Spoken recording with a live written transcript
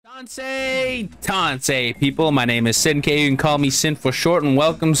Tansei, people. My name is Sin K. You can call me Sin for short, and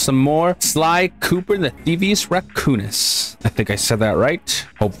welcome some more Slycooper, the Thievius Raccoonus. I think I said that right.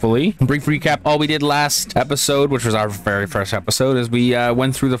 Hopefully. Brief recap. All we did last episode, which was our very first episode, is we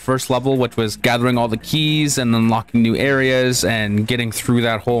went through the first level, which was gathering all the keys and unlocking new areas and getting through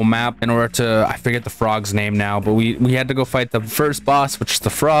that whole map in order to, I forget the frog's name now, but we had to go fight the first boss, which is the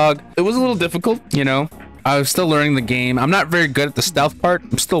frog. It was a little difficult, you know. I was still learning the game. I'm not very good at the stealth part.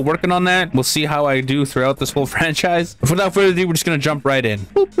 I'm still working on that. We'll see how I do throughout this whole franchise. Without further ado, we're just gonna jump right in.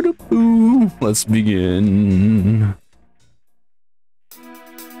 Let's begin.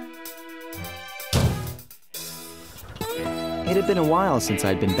 It had been a while since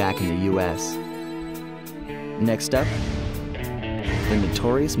I'd been back in the US. Next up, the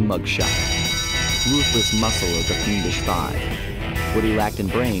notorious mugshot. Ruthless muscle of the fiendish five. What he lacked in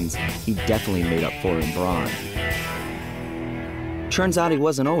brains, he definitely made up for in brawn. Turns out he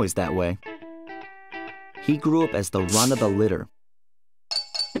wasn't always that way. He grew up as the run of the litter.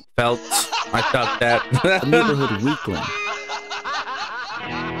 I felt that. A neighborhood weakling.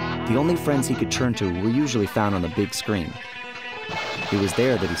 The only friends he could turn to were usually found on the big screen. It was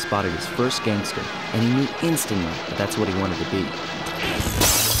there that he spotted his first gangster, and he knew instantly that that's what he wanted to be.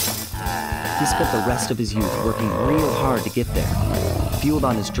 He spent the rest of his youth working real hard to get there, fueled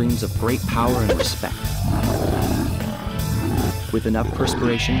on his dreams of great power and respect. With enough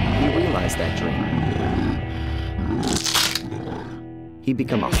perspiration, he realized that dream. He'd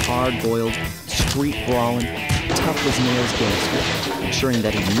become a hard-boiled, street-brawling, tough-as-nails gangster, ensuring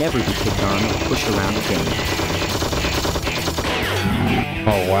that he'd never be kicked on or pushed around again.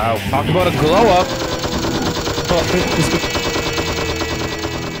 Oh, wow. Talk about a glow-up.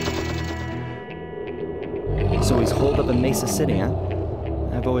 So he's holed up in Mesa City, huh?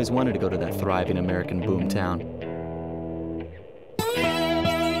 I've always wanted to go to that thriving American boom town.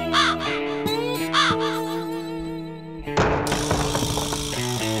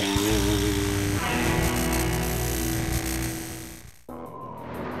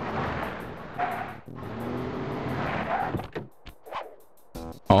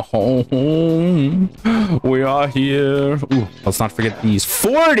 Oh, we are here. Ooh, let's not forget these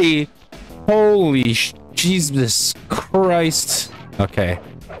 40. Holy Jesus Christ. Okay.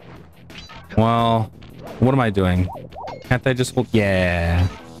 Well, what am I doing? Can't I just hold? Yeah.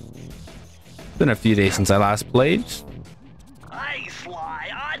 Been a few days since I last played. Hey,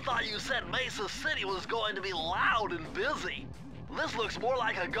 Sly, I thought you said Mesa City was going to be loud and busy. This looks more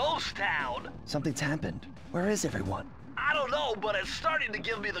like a ghost town. Something's happened. Where is everyone? I don't know, but it's starting to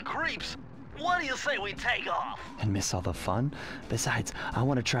give me the creeps. What do you say we take off? And miss all the fun? Besides, I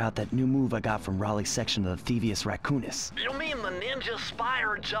want to try out that new move I got from Raleigh's section of the Thievius Raccoonus. You mean the ninja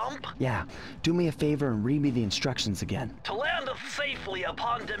spire jump? Yeah, do me a favor and read me the instructions again. To landeth safely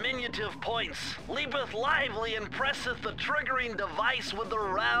upon diminutive points, leapeth lively and presseth the triggering device with the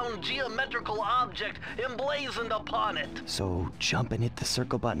round geometrical object emblazoned upon it. So jump and hit the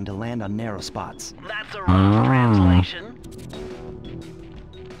circle button to land on narrow spots. That's a rough translation.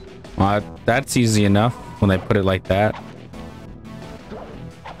 That's easy enough when they put it like that.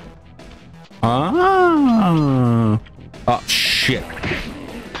 Oh shit.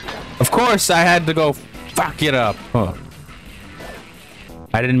 Of course I had to go fuck it up. Huh.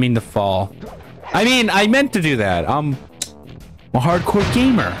 I didn't mean to fall. I mean, I meant to do that. I'm a hardcore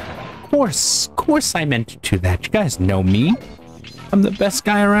gamer. Of course I meant to do that. You guys know me. I'm the best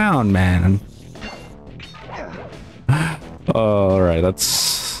guy around, man. All right, that's...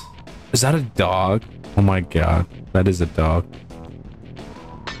 Is that a dog? Oh my god, that is a dog.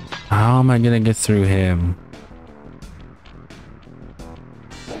 How am I gonna get through him?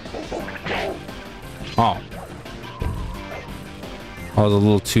 Oh. Oh, it's a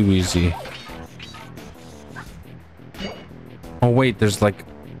little too easy. Oh wait, there's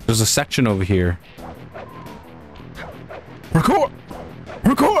a section over here. Record!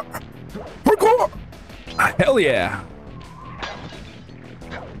 Record! Record! Hell yeah!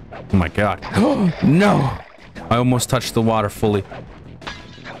 Oh my god. No! I almost touched the water fully.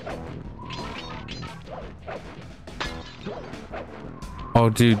 Oh,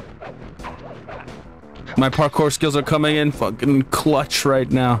 dude. My parkour skills are coming in fucking clutch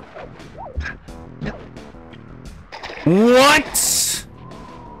right now. What?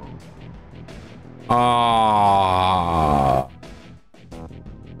 Ah.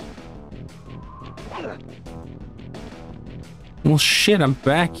 Well, shit, I'm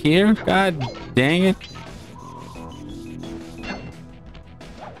back here. God dang it.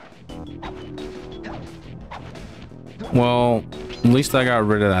 Well, at least I got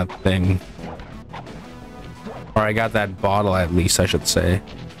rid of that thing. Or I got that bottle, at least, I should say.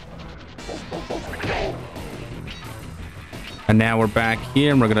 And now we're back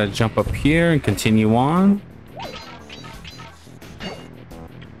here, and we're gonna jump up here and continue on.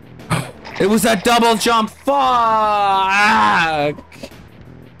 It was a double jump. Fuck!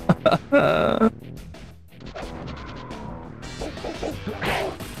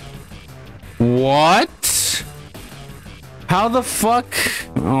 What? How the fuck?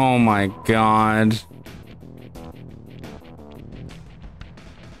 Oh my god.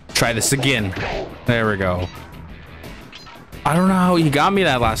 Try this again. There we go. I don't know how he got me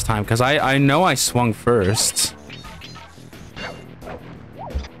that last time, because I know I swung first.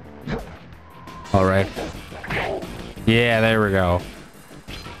 All right. Yeah, there we go.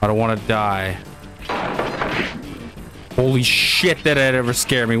 I don't want to die. Holy shit, that ever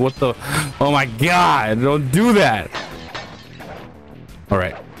scared me. What the? Oh my god, don't do that. All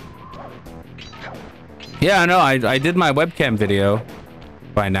right. Yeah, I know. I did my webcam video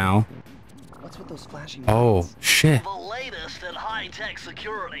by now. What's with those flashing Oh, lights? shit. The latest in high-tech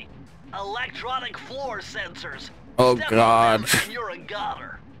security. Electronic floor sensors. Oh, Step God. on them and you're a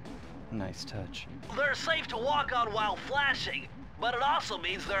goner. Nice touch. They're safe to walk on while flashing, but it also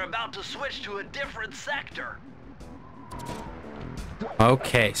means they're about to switch to a different sector.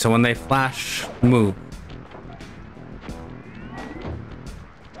 Okay, so when they flash, move.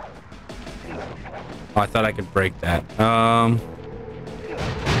 Oh, I thought I could break that.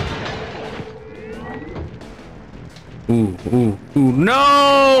 Ooh,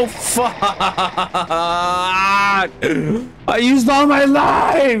 no! Fuck! I used all my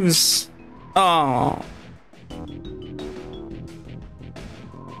lives! Oh.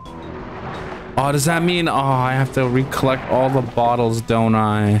 Oh, does that mean, I have to recollect all the bottles, don't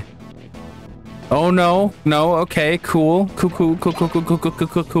I? Oh, no. No, okay, cool. Cool.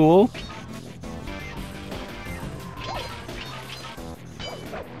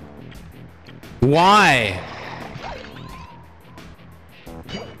 Why?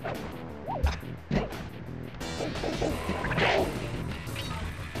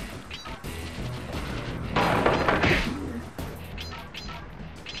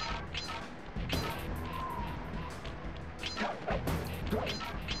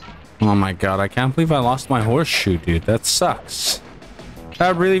 Oh my god, I can't believe I lost my horseshoe, dude. That sucks.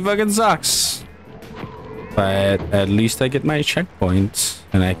 That really fucking sucks. But at least I get my checkpoint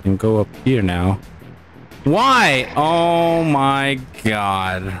and I can go up here now. Why? Oh my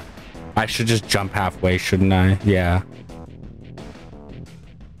god. I should just jump halfway, shouldn't I? Yeah.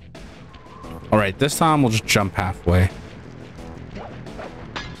 Alright, this time we'll just jump halfway.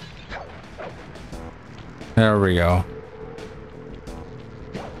 There we go.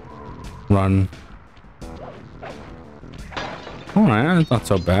 Run. Alright, that's not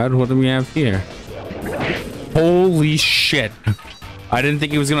so bad. What do we have here? Holy shit. I didn't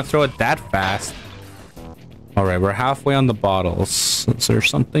think he was gonna throw it that fast. Alright, we're halfway on the bottles. Is there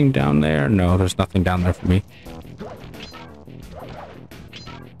something down there? No, there's nothing down there for me.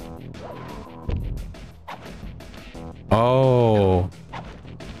 Oh.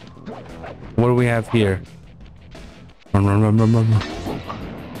 What do we have here? Run.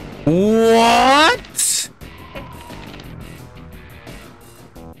 What?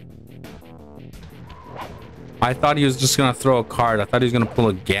 I thought he was just gonna throw a card. I thought he was gonna pull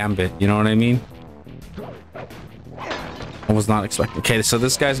a gambit. You know what I mean? I was not expecting. Okay, so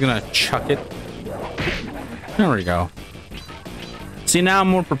this guy's gonna chuck it. There we go. See, now I'm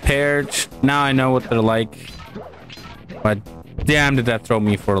more prepared. Now I know what they're like. But damn, did that throw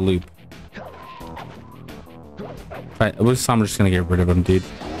me for a loop. Right, at least I'm just gonna get rid of him, dude.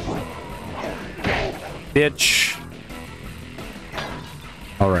 Bitch.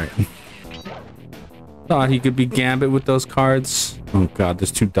 Alright. Thought he could be Gambit with those cards. Oh god,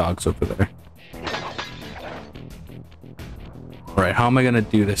 there's two dogs over there. Alright, how am I gonna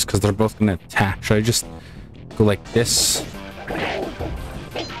do this? Because they're both gonna attack. Should I just go like this?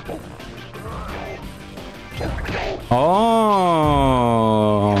 Oh,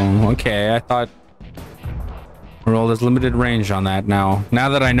 okay. I thought roll has limited range on that now. Now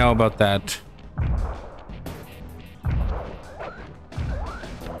that I know about that.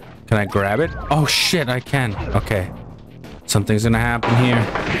 Can I grab it? Oh shit, I can. Okay. Something's gonna happen here.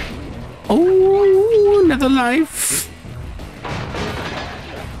 Oh, another life.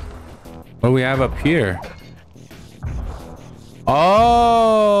 What do we have up here?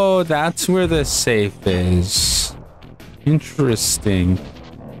 Oh, that's where the safe is. Interesting.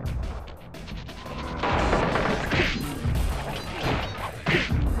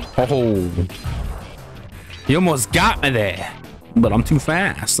 Oh. You almost got me there. But I'm too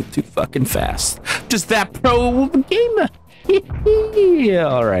fast. I'm too fucking fast. Just that pro gamer. Yeah,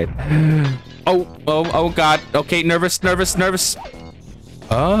 all right. Oh God. Okay, nervous.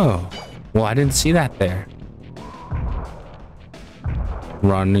 Oh, well, I didn't see that there.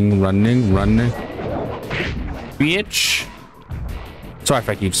 Running. Bitch. Sorry if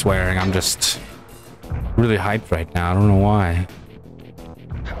I keep swearing. I'm just really hyped right now. I don't know why.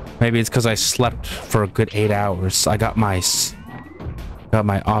 Maybe it's because I slept for a good 8 hours. I got my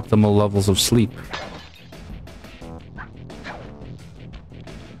optimal levels of sleep.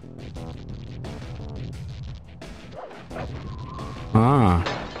 Ah.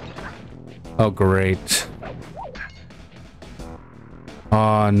 Oh, great.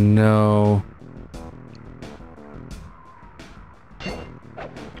 Oh, no.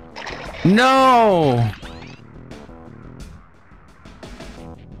 No!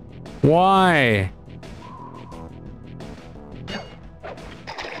 Why?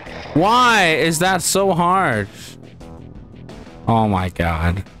 Why is that so hard? Oh my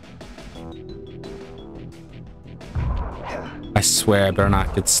God. I swear I better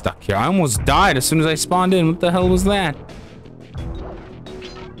not get stuck here. I almost died as soon as I spawned in. What the hell was that?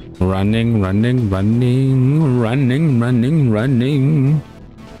 Running.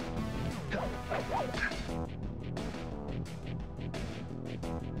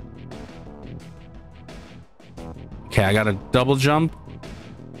 Okay, I got a double jump.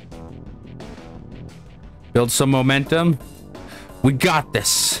 Build some momentum. We got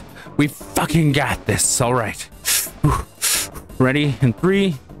this. We fucking got this. All right. Ready? In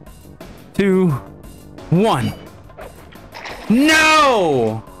 3, 2, 1.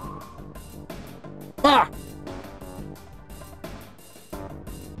 No! Ah!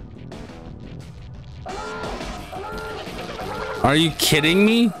 Are you kidding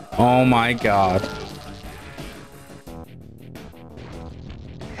me? Oh my God.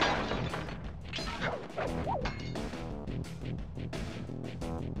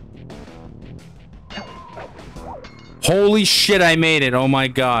 Holy shit, I made it. Oh my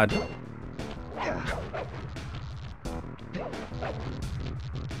God.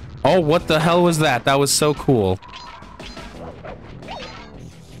 Oh, what the hell was that? That was so cool.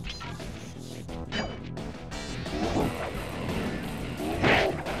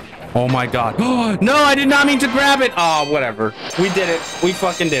 Oh my God. No, I did not mean to grab it. Oh, whatever. We did it. We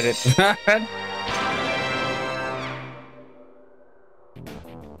fucking did it.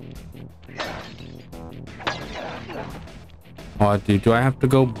 Oh, dude, do I have to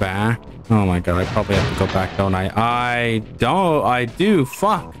go back? Oh my God, I probably have to go back, don't I? I do.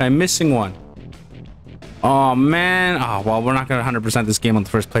 Fuck, I'm missing one. Oh, man. Oh, well, we're not gonna 100% this game on the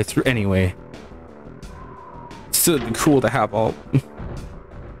first playthrough anyway. Still, it'd be cool to have all.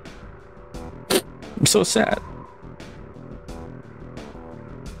 I'm so sad.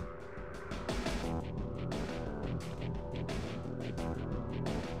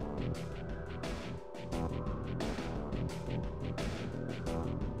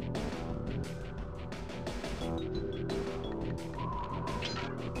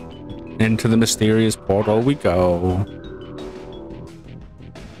 Into the mysterious portal we go.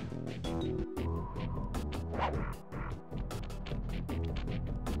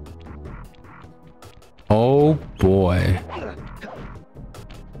 Oh boy.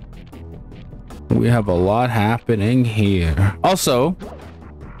 We have a lot happening here. Also,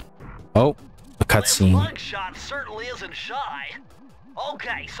 oh, a cutscene. Mugshot certainly isn't shy.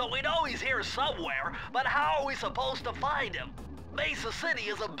 Okay, so we know he's here somewhere, but how are we supposed to find him? Mesa City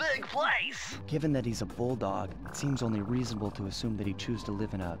is a big place. Given that he's a bulldog, it seems only reasonable to assume that he'd choose to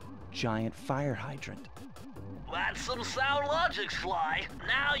live in a giant fire hydrant. That's some sound logic, Sly.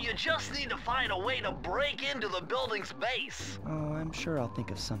 Now you just need to find a way to break into the building's base. Oh, I'm sure I'll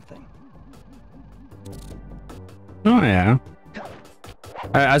think of something. Oh yeah.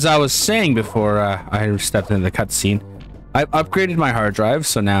 As I was saying before I stepped into the cutscene, I've upgraded my hard drive,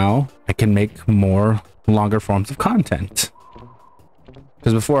 so now I can make more longer forms of content.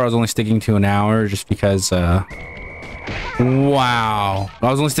 Because before I was only sticking to an hour just because, wow. I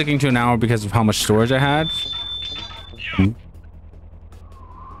was only sticking to an hour because of how much storage I had.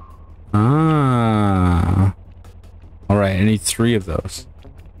 Ah. Alright, I need 3 of those.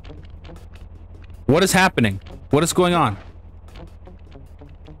 What is happening? What is going on?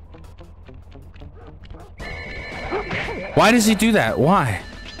 Why does he do that? Why?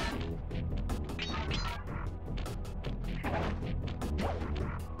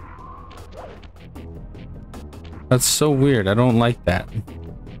 That's so weird. I don't like that.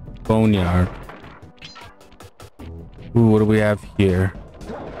 Boneyard. Ooh, what do we have here?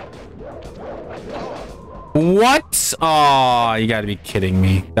 What? Oh, you gotta be kidding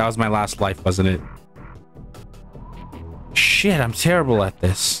me. That was my last life, wasn't it? Shit, I'm terrible at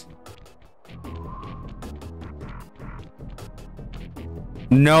this.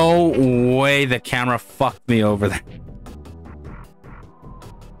 No way the camera fucked me over there.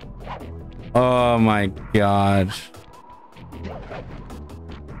 Oh my god.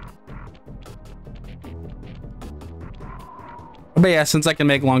 But yeah, since I can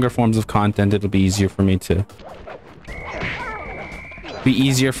make longer forms of content, it'll be easier for me to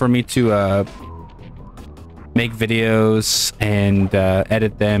make videos and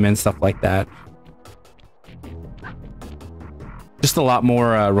edit them and stuff like that. Just a lot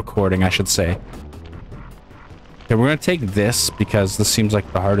more recording, I should say. Okay, we're gonna take this because this seems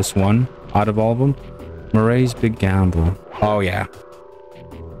like the hardest one out of all of them. Murray's Big Gamble. Oh yeah.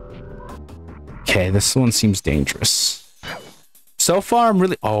 Okay, this one seems dangerous. So far, I'm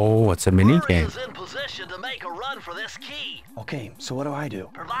really... Oh, it's a mini game. Is in position to make a run for this key. Okay, so what do I do?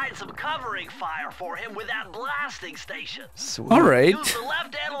 Provide some covering fire for him with that blasting station. Sweet. All right. Use the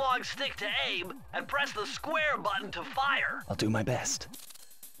left analog stick to aim and press the square button to fire. I'll do my best.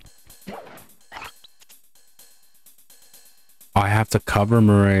 I have to cover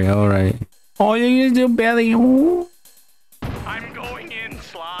Murray. All right. Oh, you gonna do belly? Ooh. I'm going in,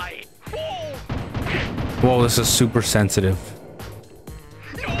 Sly. Whoa, this is super sensitive.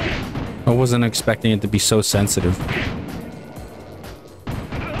 I wasn't expecting it to be so sensitive.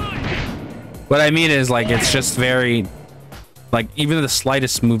 What I mean is, like, it's just very... Like, even the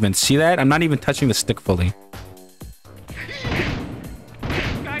slightest movement. See that? I'm not even touching the stick fully.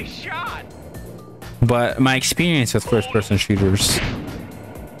 Nice shot. But my experience with first-person shooters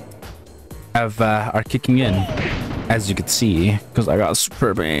are kicking in, as you can see, because I got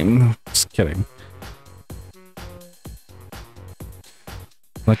superb aim. Just kidding.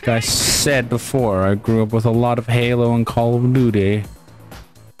 Like I said before, I grew up with a lot of Halo and Call of Duty.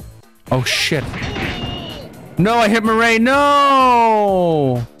 Oh shit. No, I hit Murray.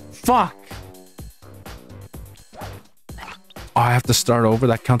 No! Fuck. Oh, I have to start over.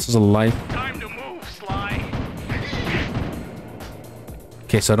 That counts as a life. Time to move, Sly.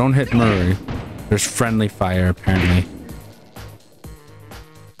 Okay, so don't hit Murray. There's friendly fire, apparently.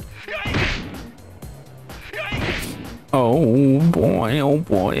 Oh boy, oh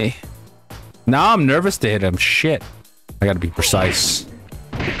boy. Now I'm nervous to hit him. Shit. I gotta be precise.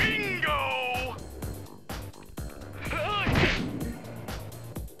 Bingo!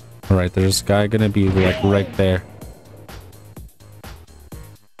 Alright, there's a guy gonna be like right there.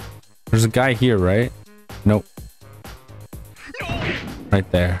 There's a guy here, right? Nope.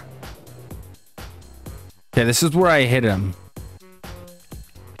 Right there. Okay, this is where I hit him.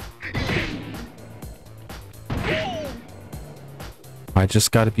 I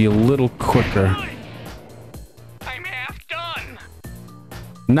just gotta be a little quicker. I'm half done.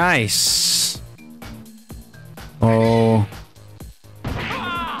 Nice. Oh.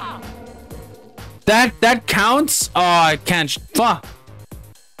 That counts? Oh, I can't. Fuck.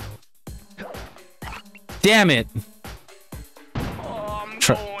 Damn it. Oh, I'm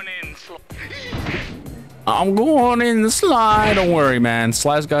going in, Sly. I'm going in the slide. Don't worry, man.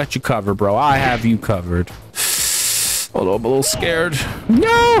 Sly's got you covered, bro. I have you covered. Although I'm a little scared.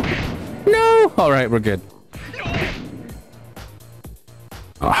 No! No! Alright, we're good.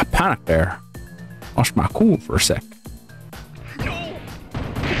 Oh, I panicked there. Lost my cool for a sec.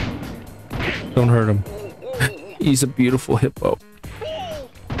 Don't hurt him. He's a beautiful hippo.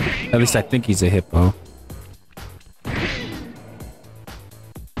 At least I think he's a hippo.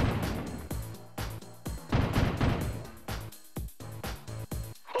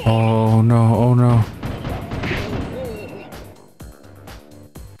 Oh no, oh no.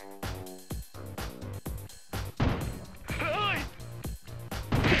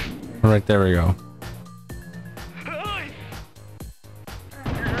 Alright, there we go.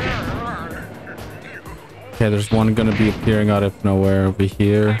 Okay, there's one gonna be appearing out of nowhere over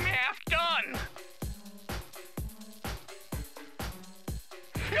here. I'm half done.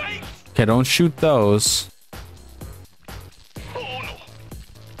 Okay, don't shoot those. Oh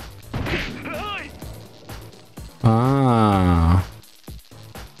no. Ah.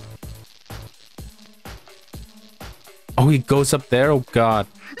 Oh, he goes up there? Oh god.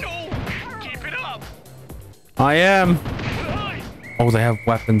 No. Keep it up. I am. Oh, they have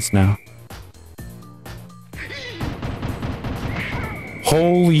weapons now.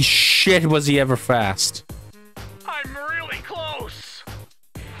 Holy shit, was he ever fast. I'm really close.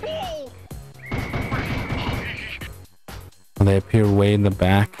 Whoa. Oh, they appear way in the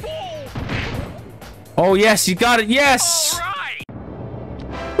back. Oh, yes, you got it. Yes. All right.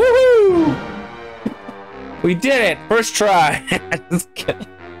 Woohoo! We did it. First try. Just kidding.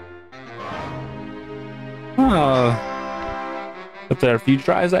 Oh. After a few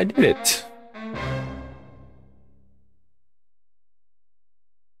tries, I did it.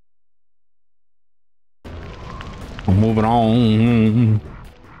 Moving on.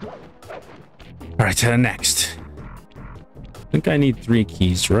 All right, to the next. I think I need 3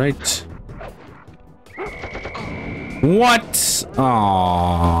 keys, right? What?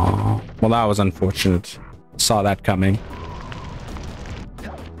 Oh, well, that was unfortunate. Saw that coming.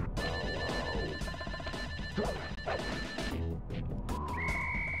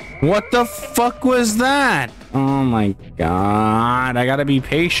 What the fuck was that? Oh my god, I gotta be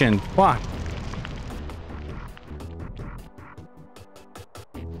patient. What?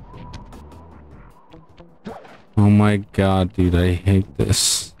 Oh my god, dude, I hate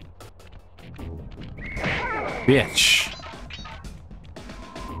this. Bitch.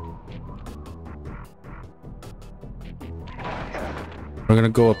 We're gonna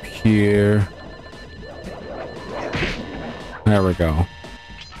go up here. There we go.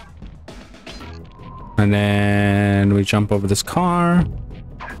 And then we jump over this car.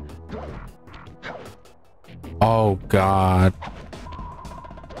 Oh god.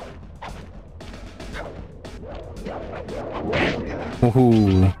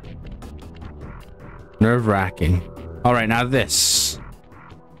 Woohoo. Nerve-wracking. All right, now this.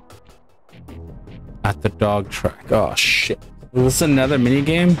 At the dog track. Oh shit. Is this another mini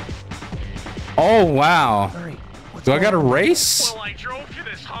game? Oh wow. Hurry. Do I got a race? Well, I drove to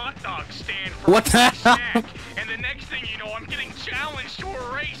this hot dog stand for What the a hell? snack, and the next thing you know, I'm getting challenged to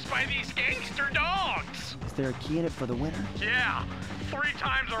a race by these gangster dogs. Is there a key in it for the winner? Yeah, 3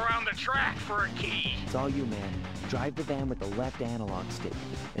 times around the track for a key. It's all you, man. Drive the van with the left analog stick.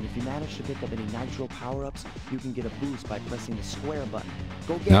 And if you manage to pick up any nitro power-ups, you can get a boost by pressing the square button.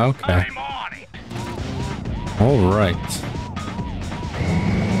 Go get it. Okay. I'm on it. All right.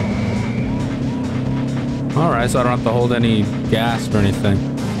 All right, so I don't have to hold any gas or anything.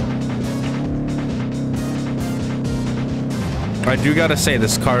 I do gotta say,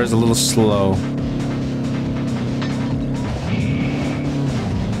 this car is a little slow.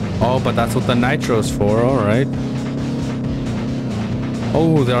 Oh, but that's what the nitro's for. All right.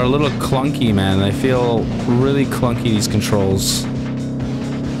 Oh, they're a little clunky, man. I feel really clunky, these controls.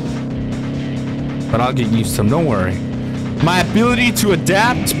 But I'll get used to them, don't worry. My ability to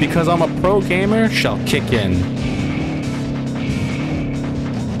adapt, because I'm a pro gamer, shall kick in.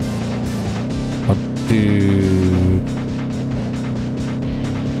 Oh, dude.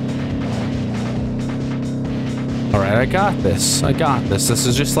 Alright, I got this. I got this. This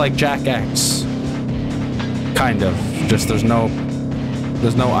is just like Jack X. Kind of. Just there's no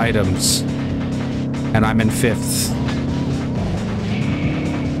items. And I'm in 5th.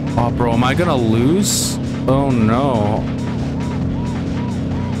 Oh, bro, am I gonna lose? Oh, no.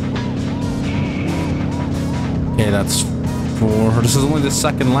 Okay, that's 4. This is only the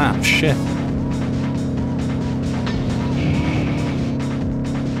 2nd lap. Shit.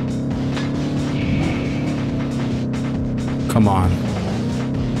 Come on.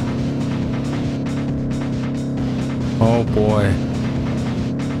 Oh, boy.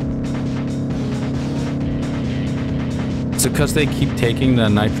 Is it because they keep taking the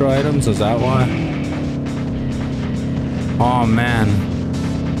nitro items? Is that why? Oh, man.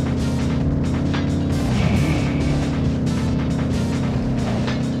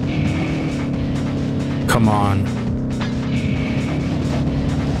 Come on.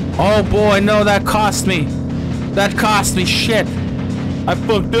 Oh, boy, no, that cost me. That cost me shit. I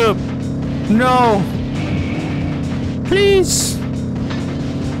fucked up. No. Please.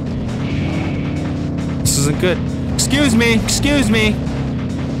 This isn't good. Excuse me. Excuse me.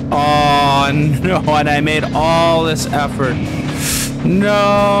 Oh, no. And I made all this effort.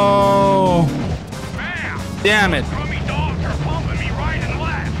 No. Bam! Damn it. Crummy dogs are pumping me right and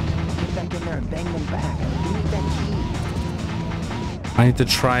left. Get back in there and bang them back. You need that key. I need to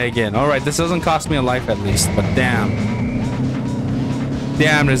try again. All right, this doesn't cost me a life at least, but damn.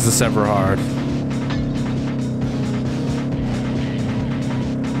 Damn, is this ever hard.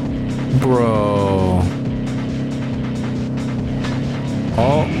 Bro.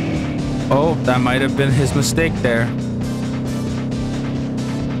 Oh, that might have been his mistake there.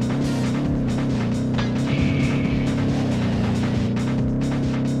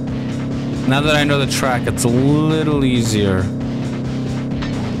 Now that I know the track, it's a little easier.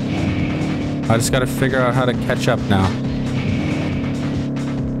 I just gotta figure out how to catch up now.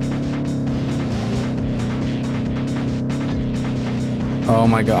 Oh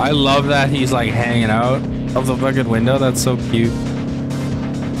my god, I love that he's like hanging out of the fucking window. That's so cute.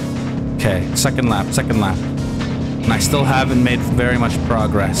 Okay, second lap. And I still haven't made very much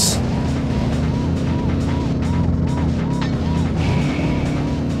progress.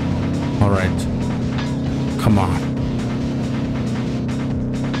 All right. Come on.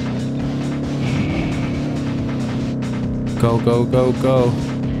 Go, go, go, go.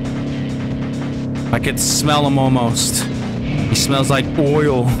 I could smell him almost. He smells like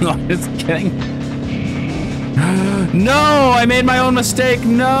oil. No, I'm just kidding. No, I made my own mistake.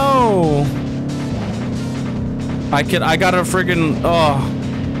 No. I gotta friggin',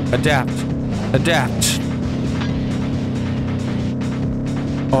 oh, adapt. Adapt.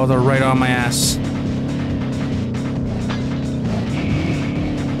 Oh, they're right on my ass.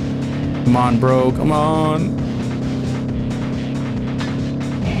 Come on, bro, come on.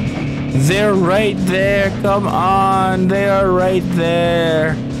 They're right there, come on. They are right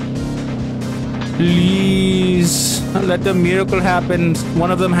there. Please, let the miracle happen.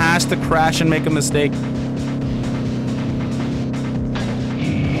 One of them has to crash and make a mistake.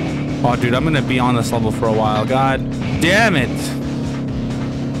 Oh, dude, I'm gonna be on this level for a while. God damn it.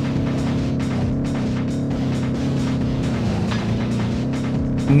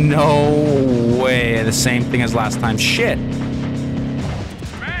 No way. The same thing as last time. Shit.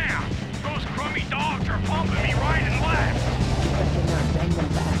 Man, those crummy dogs are bumping me right and left. Get back in there and bang them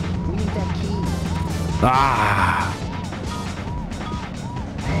back. We need that key. Ah.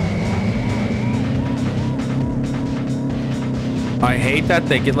 I hate that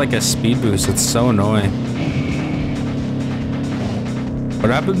they get like a speed boost. It's so annoying. What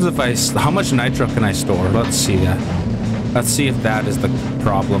happens if how much nitro can I store? Let's see that. Let's see if that is the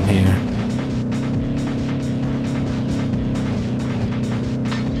problem here.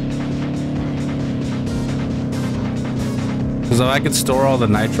 Because if I could store all the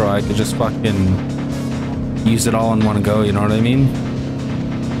nitro, I could just fucking use it all in one go, you know what I mean?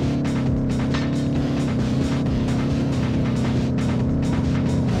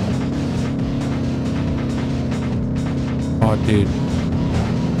 Oh, dude.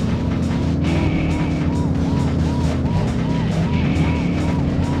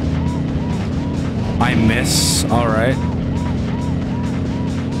 I miss. All right.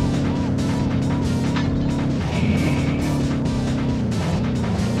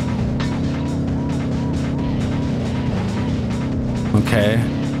 Okay.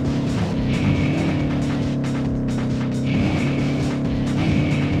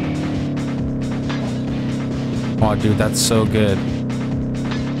 Oh, dude, that's so good.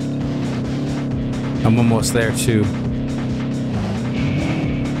 I'm almost there, too.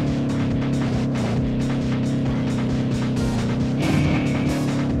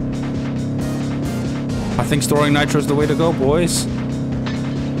 I think storing nitro is the way to go, boys.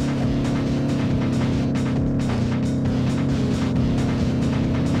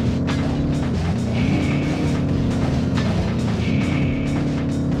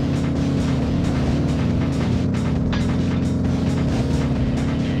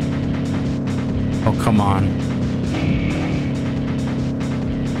 Oh, come on.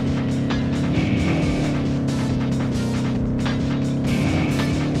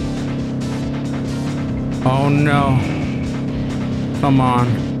 Oh no. Come on.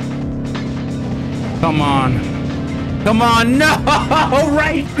 Come on. Come on. No!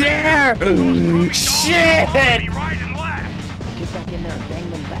 Right there! Shit! Right and left. Get back in there and bang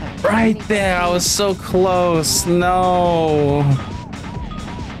them back. Right there. I was so close. No.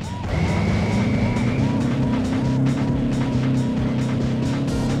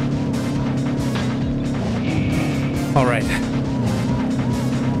 All right.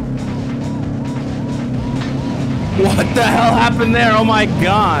 What the hell happened there? Oh my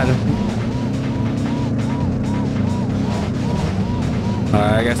god.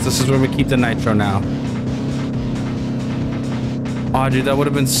 Alright, I guess this is where we keep the nitro now. Oh, dude, that would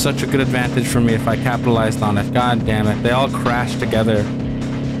have been such a good advantage for me if I capitalized on it. God damn it. They all crashed together.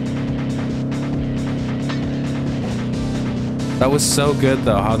 That was so good,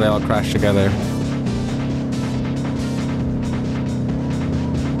 though, how they all crashed together.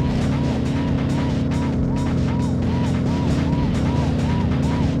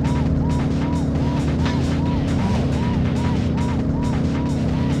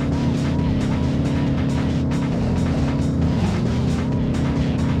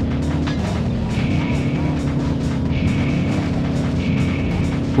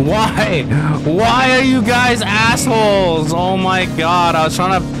 Why? Why are you guys assholes? Oh my god, I was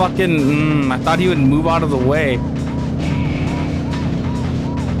trying to fucking... I thought he would move out of the way.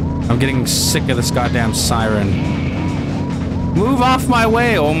 I'm getting sick of this goddamn siren. Move off my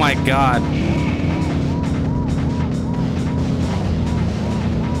way, oh my god.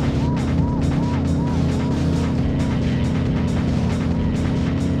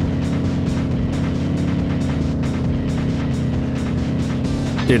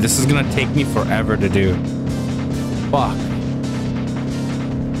 Dude, this is gonna take me forever to do. Fuck.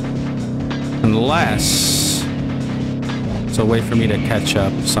 Unless... So wait for me to catch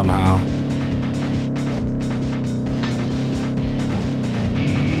up somehow.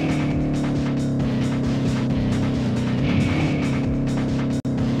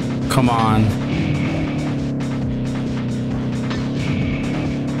 Come on.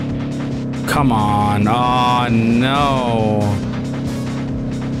 Come on. Oh, no.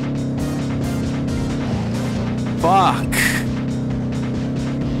 Fuck.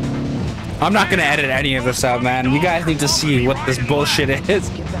 I'm not gonna edit any of this out, man. You guys need to see what this bullshit is.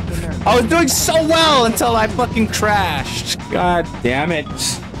 I was doing so well until I fucking crashed. God damn it.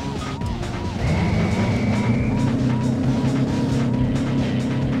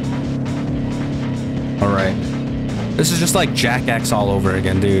 Alright. This is just like Jack X all over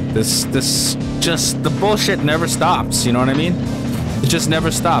again, dude. This just, the bullshit never stops, you know what I mean? It just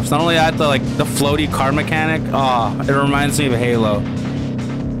never stops. Not only that, the floaty car mechanic, oh, it reminds me of Halo.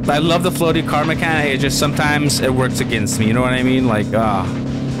 I love the floaty car mechanic, it just sometimes it works against me, you know what I mean? Like,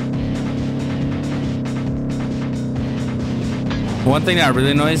 one thing that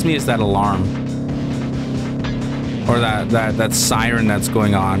really annoys me is that alarm. Or that siren that's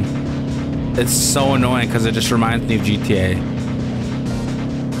going on. It's so annoying because it just reminds me of GTA.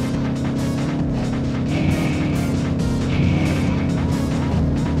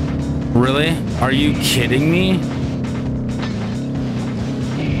 Really? Are you kidding me?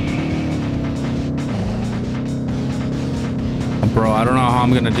 Bro, I don't know how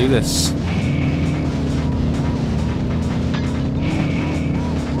I'm gonna do this.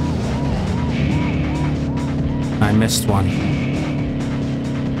 I missed one.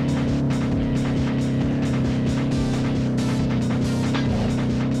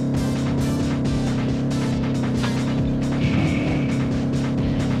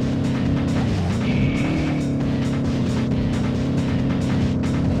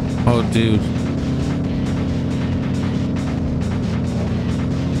 Oh, dude.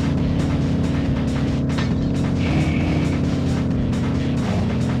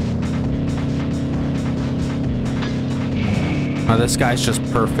 Oh, this guy's just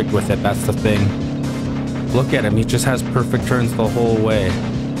perfect with it. That's the thing. Look at him. He just has perfect turns the whole way.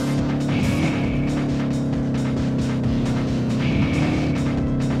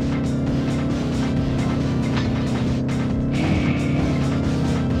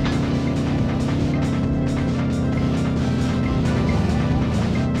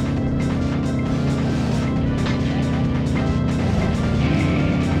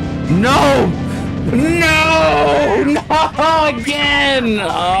 No! No! No! Again!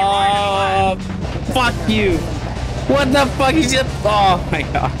 Oh, fuck you! What the fuck is it? Oh my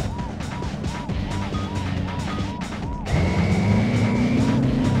god!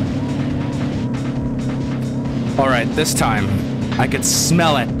 All right, this time I could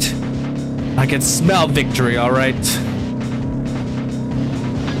smell it. I could smell victory. All right.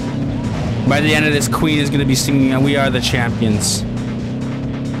 By the end of this, Queen is gonna be singing, "And we are the champions."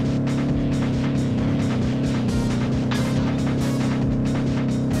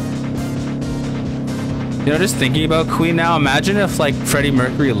 You know, just thinking about Queen now, imagine if, like, Freddie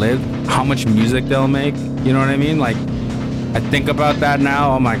Mercury lived, how much music they'll make. You know what I mean? Like, I think about that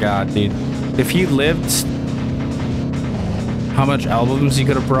now. Oh my god, dude. If he lived, how much albums he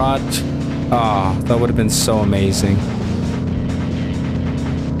could have brought. Oh, that would have been so amazing.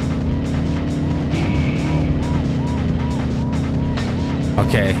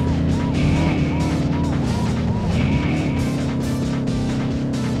 Okay.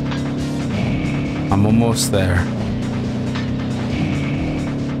 I'm almost there.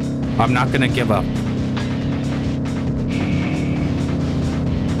 I'm not gonna give up.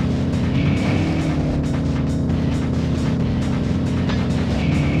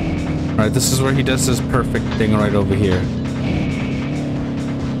 Alright, this is where he does this perfect thing right over here.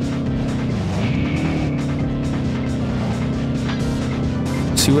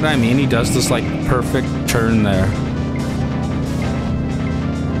 See what I mean? He does this, like, perfect turn there.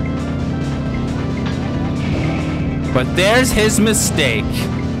 But there's his mistake.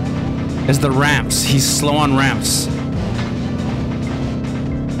 Is the ramps. He's slow on ramps.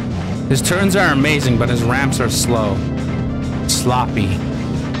 His turns are amazing, but his ramps are slow. Sloppy.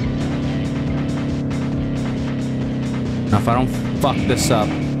 Now if I don't fuck this up.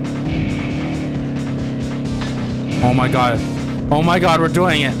 Oh my god. Oh my god, we're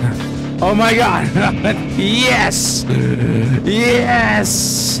doing it. Oh my god. Yes!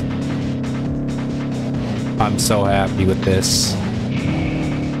 Yes! I'm so happy with this.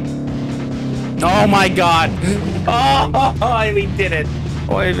 Oh my god! Oh, we did it!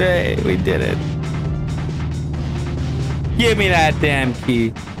 Oy vey, we did it. Give me that damn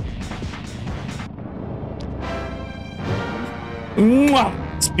key. Mwah!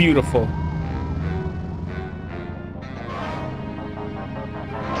 It's beautiful.